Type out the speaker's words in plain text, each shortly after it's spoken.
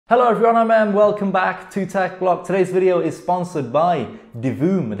Hello everyone, I'm Em. Welcome back to Tech Block. Today's video is sponsored by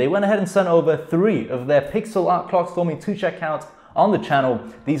Divoom. They went ahead and sent over 3 of their pixel art clocks for me to check out on the channel.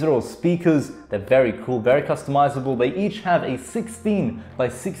 These are all speakers. They're very cool, very customizable. They each have a 16 by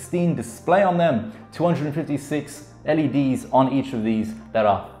 16 display on them, 256 LEDs on each of these that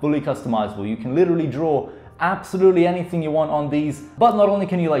are fully customizable. You can literally draw absolutely anything you want on these, but not only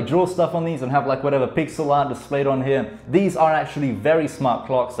can you draw stuff on these and have whatever pixel art displayed on here, these are actually very smart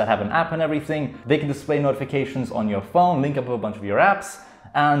clocks that have an app and everything. They can display notifications on your phone, link up with a bunch of your apps,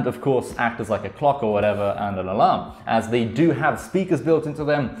 and of course act as a clock or whatever and an alarm, as they do have speakers built into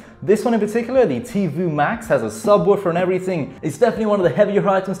them. This one in particular, the Divoom Max, has a subwoofer and everything. It's definitely one of the heavier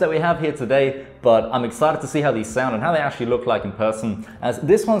items that we have here today, but I'm excited to see how these sound and how they actually look like in person, as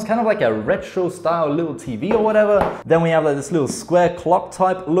this one's kind of like a retro style little TV or whatever. Then we have this little square clock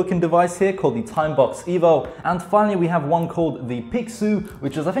type looking device here called the Timebox Evo, and finally we have one called the Pixu,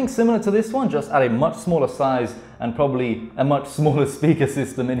 which is I think similar to this one, just at a much smaller size and probably a much smaller speaker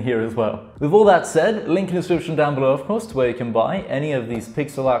system in here as well. With all that said, link in the description down below of course to where you can buy any of these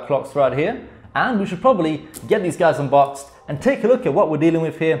pixel art clocks right here, and we should probably get these guys unboxed and take a look at what we're dealing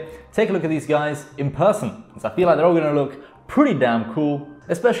with here. Take a look at these guys in person, because I feel like they're all going to look pretty damn cool,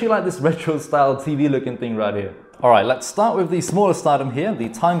 especially this retro style TV looking thing right here. Alright, let's start with the smallest item here, the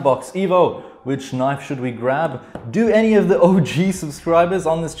Timebox Evo. Which knife should we grab? Do any of the OG subscribers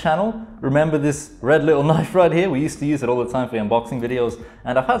on this channel remember this red little knife right here? We used to use it all the time for the unboxing videos,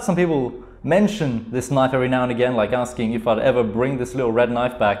 and I've had some people mention this knife every now and again, asking if I'd ever bring this little red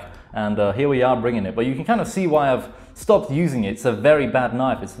knife back, and here we are bringing it. But you can kind of see why I've stopped using it. It's a very bad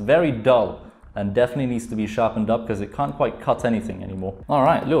knife. It's very dull and definitely needs to be sharpened up because it can't quite cut anything anymore.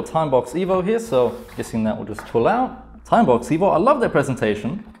 Alright, little Timebox Evo here, so guessing that will just pull out. Timebox Evo, I love their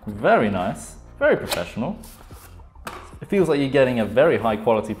presentation. Very nice, very professional. It feels like you're getting a very high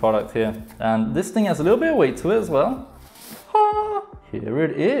quality product here. And this thing has a little bit of weight to it as well. Here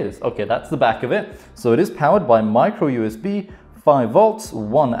it is. Okay, that's the back of it. So it is powered by micro USB, 5 volts,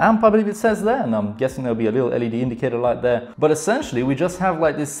 1 amp, I believe it says there, and I'm guessing there'll be a little LED indicator light there. But essentially, we just have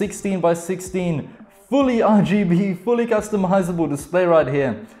this 16 by 16 fully RGB, fully customizable display right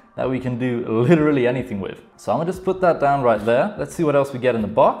here that we can do literally anything with. So I'm gonna just put that down right there. Let's see what else we get in the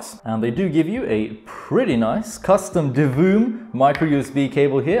box. And they do give you a pretty nice custom Divoom micro USB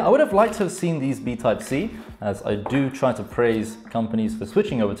cable here. I would have liked to have seen these be Type-C, as I do try to praise companies for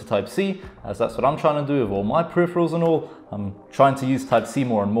switching over to Type-C, as that's what I'm trying to do with all my peripherals and all. I'm trying to use Type-C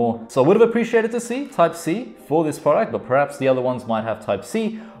more and more. So I would have appreciated to see Type-C for this product, but perhaps the other ones might have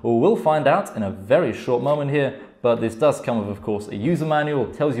Type-C, or we'll find out in a very short moment here. But this does come with, of course, a user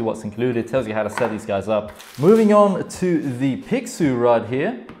manual, tells you what's included, tells you how to set these guys up. Moving on to the Pixu right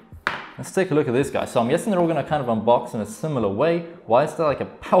here. Let's take a look at this guy. So I'm guessing they're all gonna kind of unbox in a similar way. Why is there a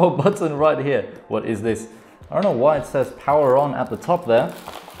power button right here? What is this? I don't know why it says power on at the top there.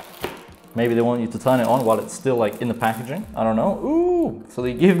 Maybe they want you to turn it on while it's still in the packaging. I don't know. Ooh, so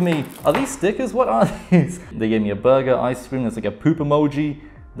they give me, are these stickers? What are these? They gave me a burger, ice cream, there's a poop emoji.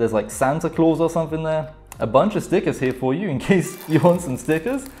 There's Santa Claus or something there. A bunch of stickers here for you in case you want some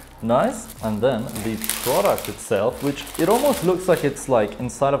stickers. Nice. And then the product itself, which it almost looks like it's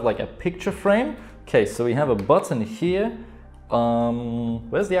inside of a picture frame. Okay, so we have a button here.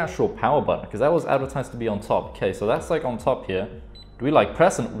 Where's the actual power button? Because that was advertised to be on top. Okay, so that's on top here. Do we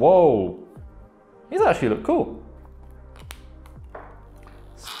press and, whoa, these actually look cool.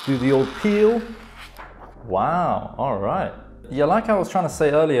 Let's do the old peel. Wow, all right. Yeah, like I was trying to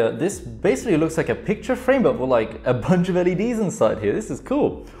say earlier, this basically looks like a picture frame, but with a bunch of LEDs inside here. This is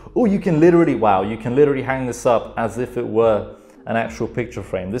cool. Oh, you can literally, wow, you can literally hang this up as if it were an actual picture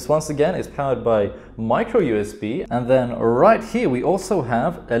frame. This once again is powered by micro USB. And then right here, we also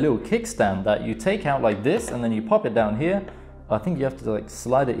have a little kickstand that you take out like this, and then you pop it down here. I think you have to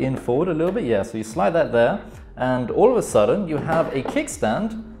slide it in forward a little bit. Yeah, so you slide that there, and all of a sudden you have a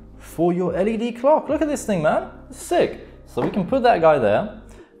kickstand for your LED clock. Look at this thing, man, it's sick. So we can put that guy there,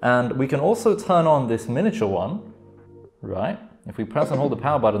 and we can also turn on this miniature one, right? If we press and hold the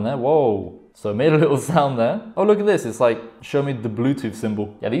power button there, whoa. So it made a little sound there. Oh, look at this, it's show me the Bluetooth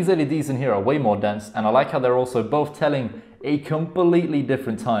symbol. Yeah, these LEDs in here are way more dense, and I like how they're also both telling a completely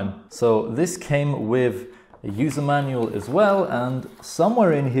different time. So this came with a user manual as well, and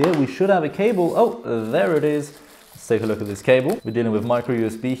somewhere in here we should have a cable. Oh, there it is. Let's take a look at this cable. We're dealing with micro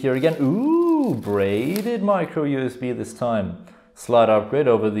USB here again. Ooh, braided micro USB this time. Slight upgrade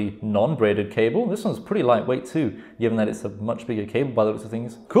over the non-braided cable. This one's pretty lightweight too, given that it's a much bigger cable by the looks of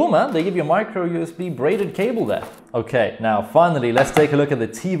things. Cool, man, they give you a micro USB braided cable there. Okay, now finally, let's take a look at the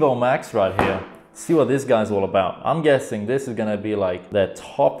Tivo Max right here. See what this guy's all about. I'm guessing this is gonna be like their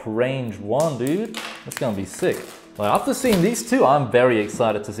top range one, dude. It's gonna be sick. Like, after seeing these two, I'm very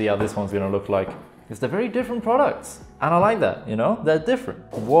excited to see how this one's gonna look like. Because they're very different products. And I like that, you know? They're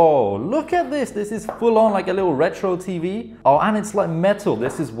different. Whoa, look at this. This is full on like a little retro TV. Oh, and it's like metal.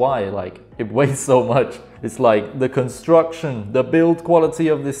 This is why like it weighs so much. It's like the construction, the build quality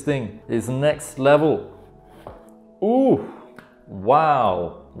of this thing is next level. Ooh,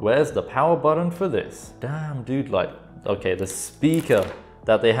 wow. Where's the power button for this? Damn, dude, like, okay, the speaker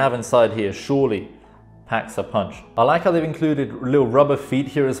that they have inside here surely packs a punch. I like how they've included little rubber feet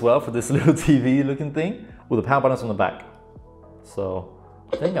here as well for this little TV looking thing. Well, the power button's on the back. So,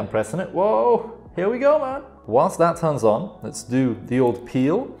 I think I'm pressing it. Whoa, here we go, man. Whilst that turns on, let's do the old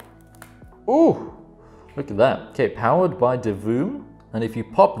peel. Ooh, look at that. Okay, powered by Divoom. And if you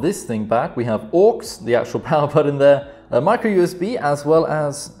pop this thing back, we have aux, the actual power button there, a micro USB, as well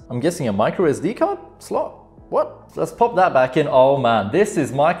as, I'm guessing, a micro SD card slot. What? Let's pop that back in. Oh man, this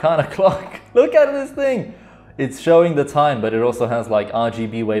is my kind of clock. Look at this thing. It's showing the time, but it also has like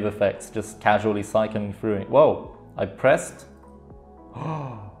RGB wave effects just casually cycling through it. Whoa, I pressed.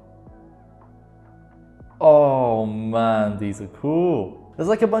 Oh man, these are cool. There's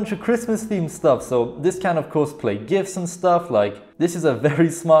like a bunch of Christmas themed stuff, so this can of course play gifts and stuff. Like, this is a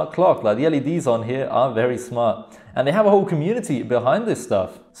very smart clock. Like, the LEDs on here are very smart. And they have a whole community behind this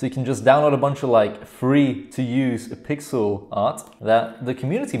stuff. So you can just download a bunch of like free to use pixel art that the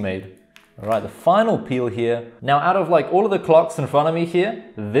community made. All right, the final peel here. Now, out of like all of the clocks in front of me here,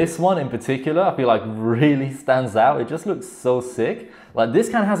 this one in particular, I feel like really stands out. It just looks so sick. Like, this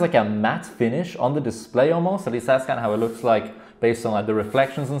kind of has like a matte finish on the display almost. At least that's kind of how it looks like based on like the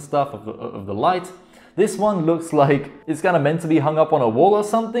reflections and stuff of the light. This one looks like it's kind of meant to be hung up on a wall or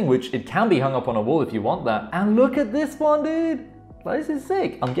something, which it can be hung up on a wall if you want that. And look at this one, dude. Like, this is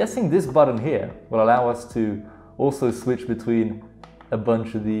sick. I'm guessing this button here will allow us to also switch between a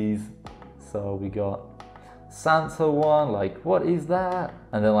bunch of these. So we got Santa one, like, what is that?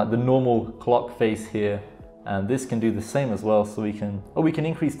 And then like the normal clock face here. And this can do the same as well. So we can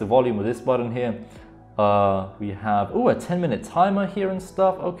increase the volume with this button here. We have, a 10-minute timer here and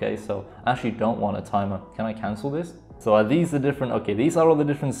stuff. Okay, so I actually don't want a timer. Can I cancel this? So are these the different, okay, these are all the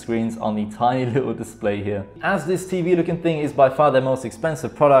different screens on the tiny little display here. As this TV looking thing is by far their most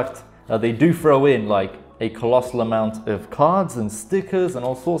expensive product, they do throw in like a colossal amount of cards and stickers and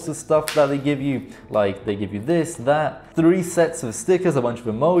all sorts of stuff that they give you. Like, they give you this, that, 3 sets of stickers, a bunch of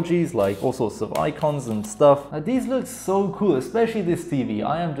emojis, like all sorts of icons and stuff. These look so cool, especially this TV.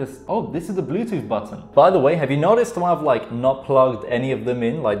 I am just, oh, this is the Bluetooth button. By the way, have you noticed how I've like not plugged any of them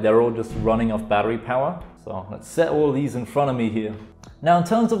in? Like, they're all just running off battery power. So let's set all of these in front of me here. Now, in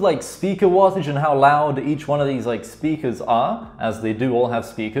terms of like speaker wattage and how loud each one of these like speakers are, as they do all have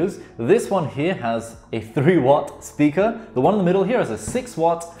speakers, this one here has a 3-watt speaker. The one in the middle here has a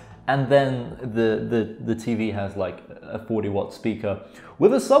 6-watt, and then the TV has like a 40-watt speaker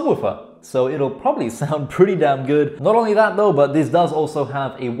with a subwoofer. So it'll probably sound pretty damn good. Not only that though, but this does also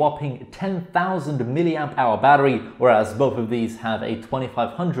have a whopping 10,000 milliamp hour battery, whereas both of these have a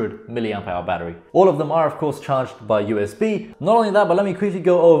 2,500 milliamp hour battery. All of them are of course charged by USB. Not only that, but let me quickly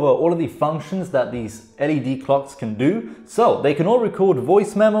go over all of the functions that these LED clocks can do. So they can all record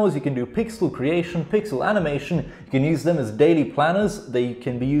voice memos, you can do pixel creation, pixel animation, you can use them as daily planners, they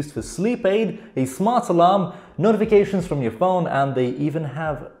can be used for sleep aid, a smart alarm, notifications from your phone, and they even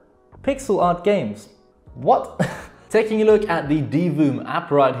have pixel art games. What? Taking a look at the Divoom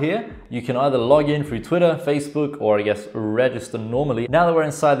app right here, you can either log in through Twitter, Facebook, or I guess register normally. Now that we're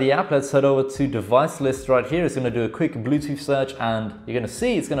inside the app, let's head over to device list right here. It's going to do a quick Bluetooth search, and you're going to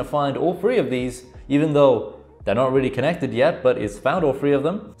see it's going to find all 3 of these, even though they're not really connected yet, but it's found all 3 of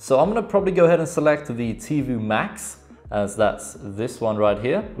them. So I'm going to probably go ahead and select the Divoom Max, as that's this one right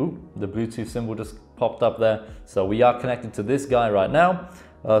here. Ooh, the Bluetooth symbol just popped up there. So we are connected to this guy right now.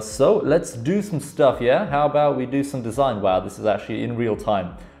 So let's do some stuff, yeah? How about we do some design? Wow, this is actually in real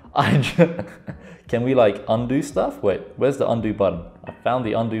time. Can we like undo stuff? Wait, where's the undo button? I found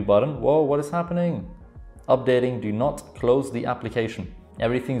the undo button. Whoa, what is happening? Updating, do not close the application.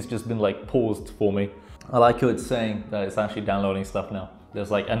 Everything's just been like paused for me. I like how it's saying that it's actually downloading stuff now.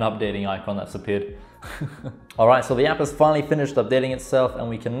 There's like an updating icon that's appeared. All right, so the app has finally finished updating itself, and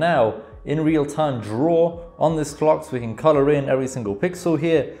we can now in real time draw on this clock, so we can color in every single pixel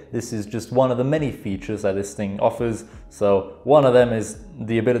here. This is just one of the many features that this thing offers. So one of them is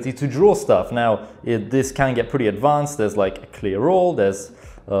the ability to draw stuff. Now this can get pretty advanced. There's like a clear all, there's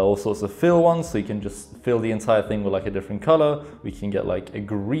all sorts of fill ones, so you can just fill the entire thing with like a different color. We can get like a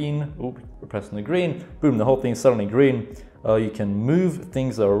green, oop, we're pressing the green, boom, the whole thing's suddenly green. You can move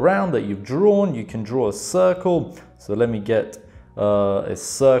things around that you've drawn. You can draw a circle. So let me get a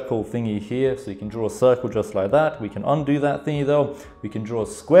circle thingy here. So you can draw a circle just like that. We can undo that thingy though. We can draw a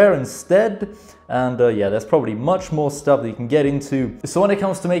square instead. And yeah, there's probably much more stuff that you can get into. So when it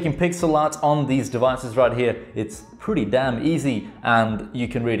comes to making pixel art on these devices right here, it's pretty damn easy, and you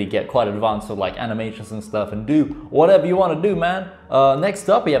can really get quite advanced with like animations and stuff and do whatever you want to do, man. Next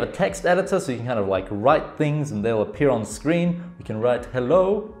up, we have a text editor, so you can kind of like write things and they'll appear on screen. You can write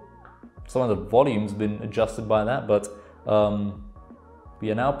hello. Some of the volume's been adjusted by that, but we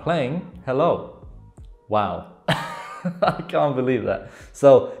are now playing hello. Wow. I can't believe that.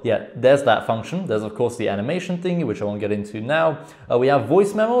 So yeah, there's that function. There's of course the animation thingy, which I won't get into now. We have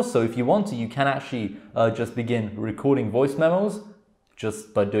voice memos. So if you want to, you can actually just begin recording voice memos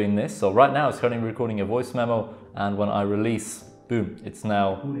just by doing this. So right now it's currently recording a voice memo, and when I release, boom, it's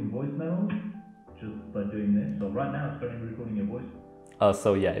now recording voice memo just by doing this. So right now it's currently recording a voice.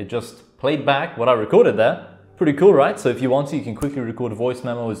 So yeah, it just played back what I recorded there. Pretty cool, right? So if you want to, you can quickly record voice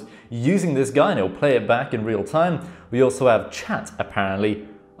memos using this guy and it'll play it back in real time. We also have chat, apparently.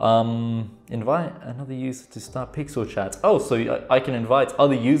 Invite another user to start pixel chat. Oh, so I can invite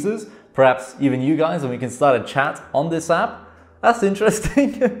other users, perhaps even you guys, and we can start a chat on this app. That's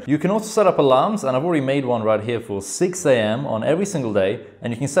interesting. You can also set up alarms, and I've already made one right here for 6 AM on every single day.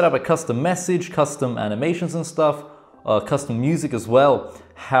 And you can set up a custom message, custom animations and stuff. Custom music as well.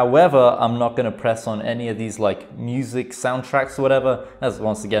 However, I'm not going to press on any of these like music soundtracks or whatever, as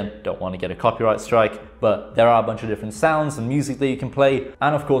once again, don't want to get a copyright strike, but there are a bunch of different sounds and music that you can play.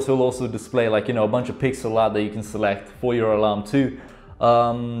 And of course, it'll also display like, you know, a bunch of pixel art that you can select for your alarm too.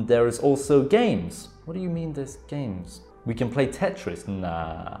 There is also games. What do you mean there's games? We can play Tetris.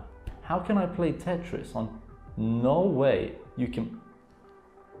 Nah. How can I play Tetris on? No way. You can.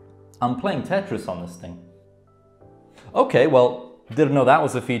 I'm playing Tetris on this thing. Okay, well, didn't know that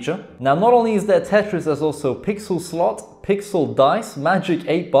was a feature. Now, not only is there Tetris, there's also Pixel Slot, Pixel Dice, Magic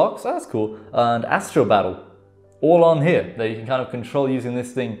 8 Box, that's cool, and Astro Battle. All on here that you can kind of control using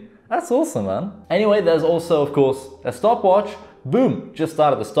this thing. That's awesome, man. Anyway, there's also, of course, a stopwatch. Boom, just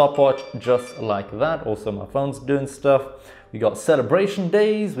started the stopwatch just like that. Also, my phone's doing stuff. We got celebration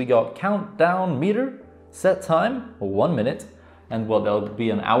days, we got countdown meter, set time, 1 minute. And well, there'll be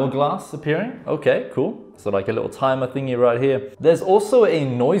an hourglass appearing. Okay, cool. So like a little timer thingy right here. There's also a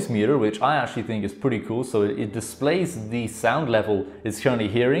noise meter, which I actually think is pretty cool. So it displays the sound level it's currently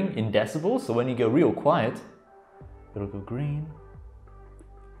hearing in decibels. So when you go real quiet, it'll go green.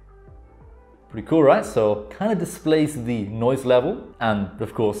 Pretty cool, right? So kind of displays the noise level and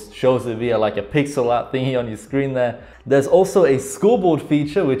of course shows it via like a pixel art thingy on your screen there. There's also a scoreboard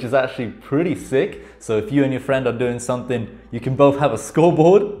feature, which is actually pretty sick. So if you and your friend are doing something, you can both have a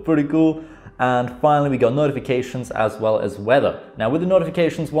scoreboard. Pretty cool. And finally, we got notifications as well as weather. Now with the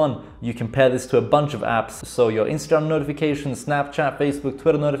notifications one, you can pair this to a bunch of apps. So your Instagram notifications, Snapchat, Facebook,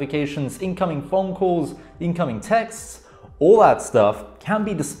 Twitter notifications, incoming phone calls, incoming texts, all that stuff can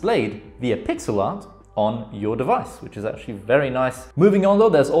be displayed via pixel art on your device, which is actually very nice. Moving on though,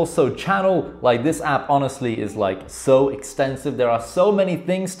 there's also channel. Like this app honestly is like so extensive. There are so many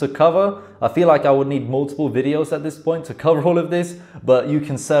things to cover. I feel like I would need multiple videos at this point to cover all of this, but you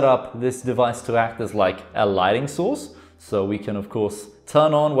can set up this device to act as like a lighting source. So we can of course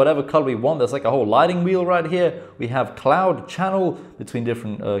turn on whatever color we want. There's like a whole lighting wheel right here. We have cloud, channel between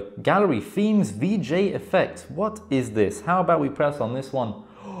different gallery themes, VJ effect. What is this? How about we press on this one?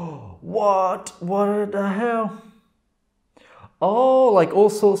 What the hell? Oh, like all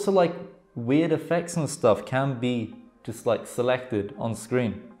sorts of like weird effects and stuff can be just like selected on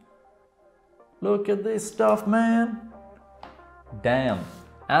screen. Look at this stuff, man. Damn.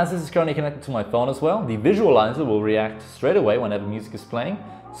 As this is currently connected to my phone as well, the visualizer will react straight away whenever music is playing.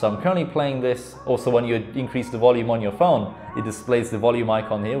 So I'm currently playing this. Also, when you increase the volume on your phone, it displays the volume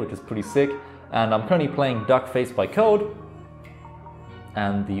icon here, which is pretty sick. And I'm currently playing Duck Face by Code.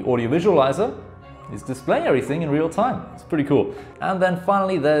 And the audio visualizer is displaying everything in real time. It's pretty cool. And then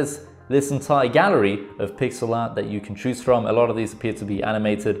finally, there's this entire gallery of pixel art that you can choose from. A lot of these appear to be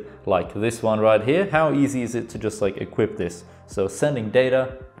animated, like this one right here. How easy is it to just like equip this? So sending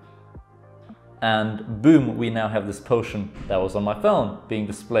data, and boom, we now have this potion that was on my phone being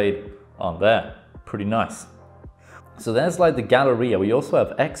displayed on there. Pretty nice. So there's like the Galleria. We also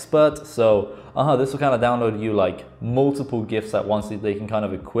have Expert. So this will kind of download you like multiple GIFs at once that they can kind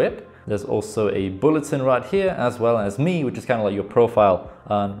of equip. There's also a bulletin right here, as well as me, which is kind of like your profile.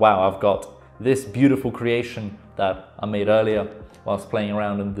 And wow, I've got this beautiful creation that I made earlier whilst playing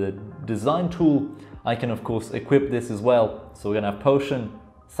around in the design tool. I can of course equip this as well. So we're gonna have Potion,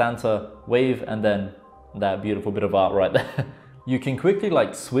 Santa, Wave, and then that beautiful bit of art right there. You can quickly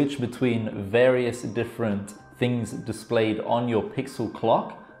like switch between various different things displayed on your Pixel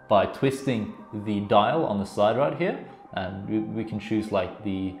clock by twisting the dial on the side right here. And we can choose like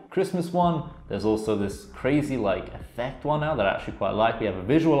the Christmas one. There's also this crazy like effect one now that I actually quite like. We have a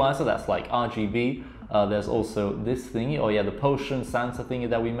visualizer that's like RGB. There's also this thingy, oh yeah, the potion Santa thingy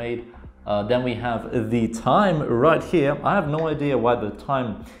that we made. Then we have the time right here. I have no idea why the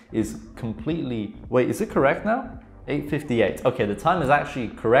time is completely, wait, is it correct now? 8:58. Okay, the time is actually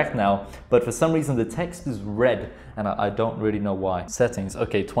correct now, but for some reason the text is red and I don't really know why. Settings,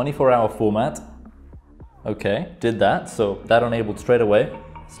 okay, 24-hour format. Okay, did that, so that enabled straight away.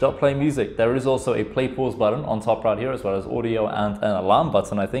 Stop playing music. There is also a play pause button on top right here, as well as audio and an alarm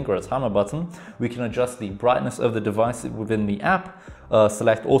button, I think, or a timer button. We can adjust the brightness of the device within the app.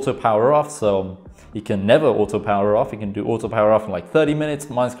 Select auto power off, so you can never auto power off. You can do auto power off in like 30 minutes.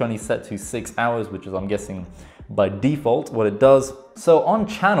 Mine's currently set to 6 hours, which is, I'm guessing, by default what it does. So on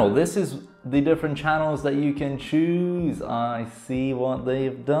channel, this is the different channels that you can choose. I see what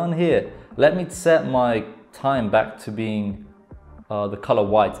they've done here. Let me set my time back to being the color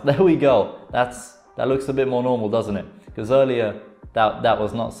white. There we go. That looks a bit more normal, doesn't it? Because earlier that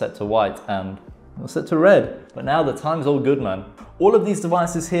was not set to white and it was set to red. But now the time's all good, man. All of these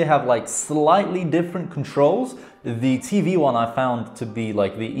devices here have like slightly different controls. The TV one I found to be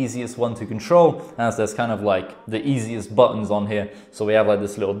like the easiest one to control, as there's kind of like the easiest buttons on here. So we have like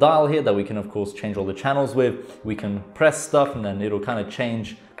this little dial here that we can of course change all the channels with. We can press stuff and then it'll kind of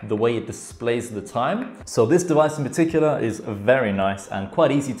change the way it displays the time. So this device in particular is very nice and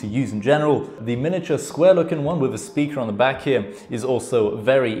quite easy to use in general. The miniature square looking one with a speaker on the back here is also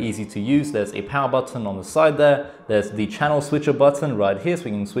very easy to use. There's a power button on the side there. There's the channel switcher button right here, so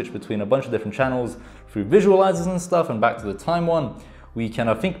we can switch between a bunch of different channels through visualizers and stuff. And back to the time one, we can,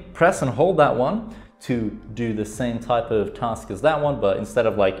 I think, press and hold that one to do the same type of task as that one, but instead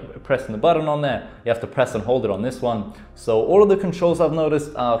of like pressing the button on there, you have to press and hold it on this one. So all of the controls I've noticed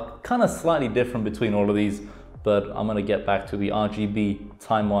are kind of slightly different between all of these, but I'm gonna get back to the RGB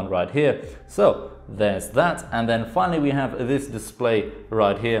time one right here. So there's that. And then finally we have this display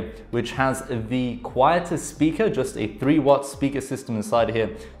right here, which has the quietest speaker, just a 3-watt speaker system inside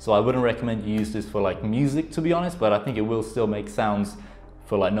here. So I wouldn't recommend you use this for like music, to be honest, but I think it will still make sounds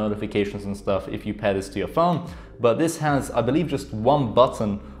for like notifications and stuff if you pair this to your phone. But this has, I believe, just one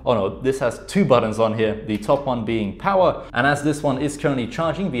button. Oh no, this has 2 buttons on here, the top one being power. And as this one is currently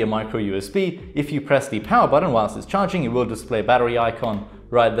charging via micro USB, if you press the power button whilst it's charging, it will display a battery icon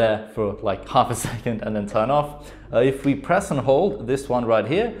right there for like half a second and then turn off. If we press and hold this one right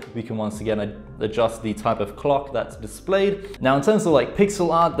here, we can once again adjust the type of clock that's displayed. Now in terms of like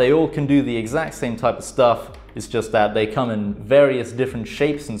pixel art, they all can do the exact same type of stuff. It's just that they come in various different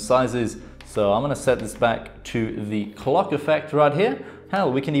shapes and sizes. So I'm gonna set this back to the clock effect right here.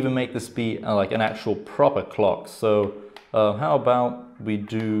 Hell, we can even make this be like an actual proper clock. So how about we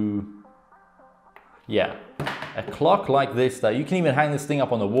do, yeah, a clock like this that you can even hang this thing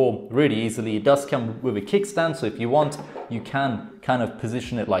up on the wall really easily. It does come with a kickstand, so if you want, you can kind of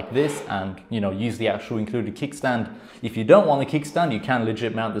position it like this and, you know, use the actual included kickstand. If you don't want the kickstand, you can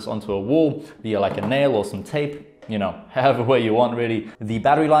legit mount this onto a wall via like a nail or some tape, you know, however way you want really. The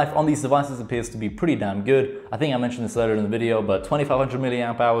battery life on these devices appears to be pretty damn good. I think I mentioned this earlier in the video, but 2500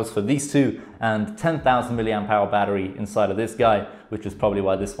 milliamp hours for these two and 10,000 milliamp hour battery inside of this guy, which is probably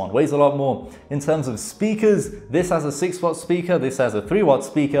why this one weighs a lot more. In terms of speakers, this has a 6-watt speaker, this has a 3-watt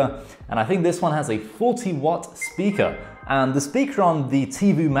speaker, and I think this one has a 40-watt speaker. And the speaker on the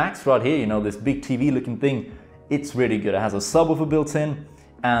Divoom Max right here, you know, this big TV looking thing, it's really good. It has a subwoofer built in,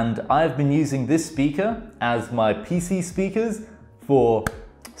 and I've been using this speaker as my PC speakers for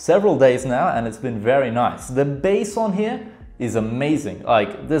several days now, and it's been very nice. The bass on here is amazing.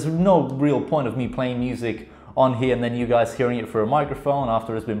 Like, there's no real point of me playing music on here and then you guys hearing it through a microphone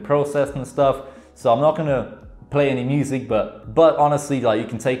after it's been processed and stuff. So I'm not gonna play any music, but honestly, like, you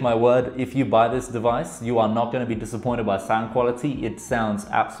can take my word, if you buy this device, you are not gonna be disappointed by sound quality. It sounds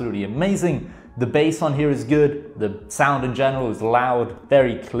absolutely amazing. The bass on here is good. The sound in general is loud,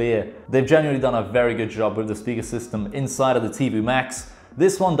 very clear. They've genuinely done a very good job with the speaker system inside of the Divoom Max.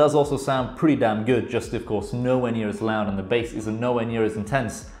 This one does also sound pretty damn good, just of course nowhere near as loud, and the bass isn't nowhere near as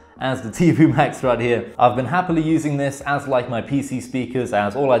intense as the Divoom Max right here. I've been happily using this as like my PC speakers,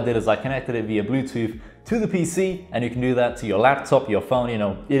 as all I did is I connected it via Bluetooth to the PC, and you can do that to your laptop, your phone, you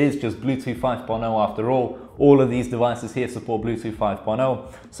know, it is just Bluetooth 5.0 after all. All of these devices here support Bluetooth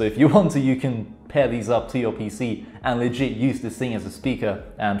 5.0, so if you want to, you can pair these up to your PC and legit use this thing as a speaker.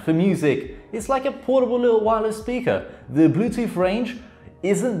 And for music, it's like a portable little wireless speaker. The Bluetooth range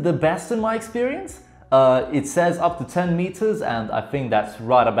isn't the best in my experience. It says up to 10 meters, and I think that's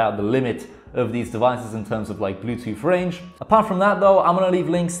right about the limit of these devices in terms of like Bluetooth range. Apart from that though, I'm gonna leave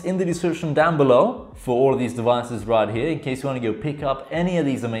links in the description down below for all of these devices right here in case you want to go pick up any of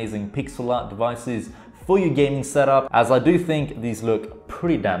these amazing pixel art devices for your gaming setup, as I do think these look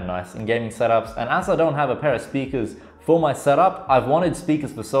pretty damn nice in gaming setups. And as I don't have a pair of speakers for my setup, I've wanted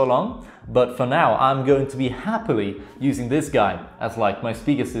speakers for so long, but for now I'm going to be happily using this guy as like my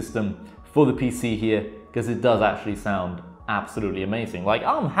speaker system for the PC here, because it does actually sound absolutely amazing. Like,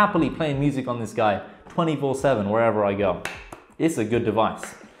 I'm happily playing music on this guy 24/7 wherever I go. It's a good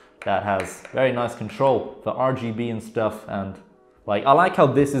device that has very nice control for RGB and stuff, and like, I like how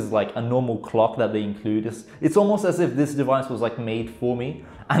this is like a normal clock that they include. It's almost as if this device was like made for me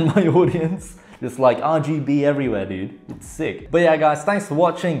and my audience. Just like RGB everywhere, dude. It's sick. But yeah, guys, thanks for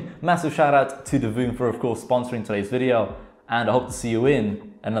watching. Massive shout out to Divoom for, of course, sponsoring today's video, and I hope to see you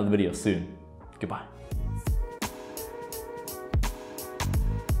in another video soon. Goodbye.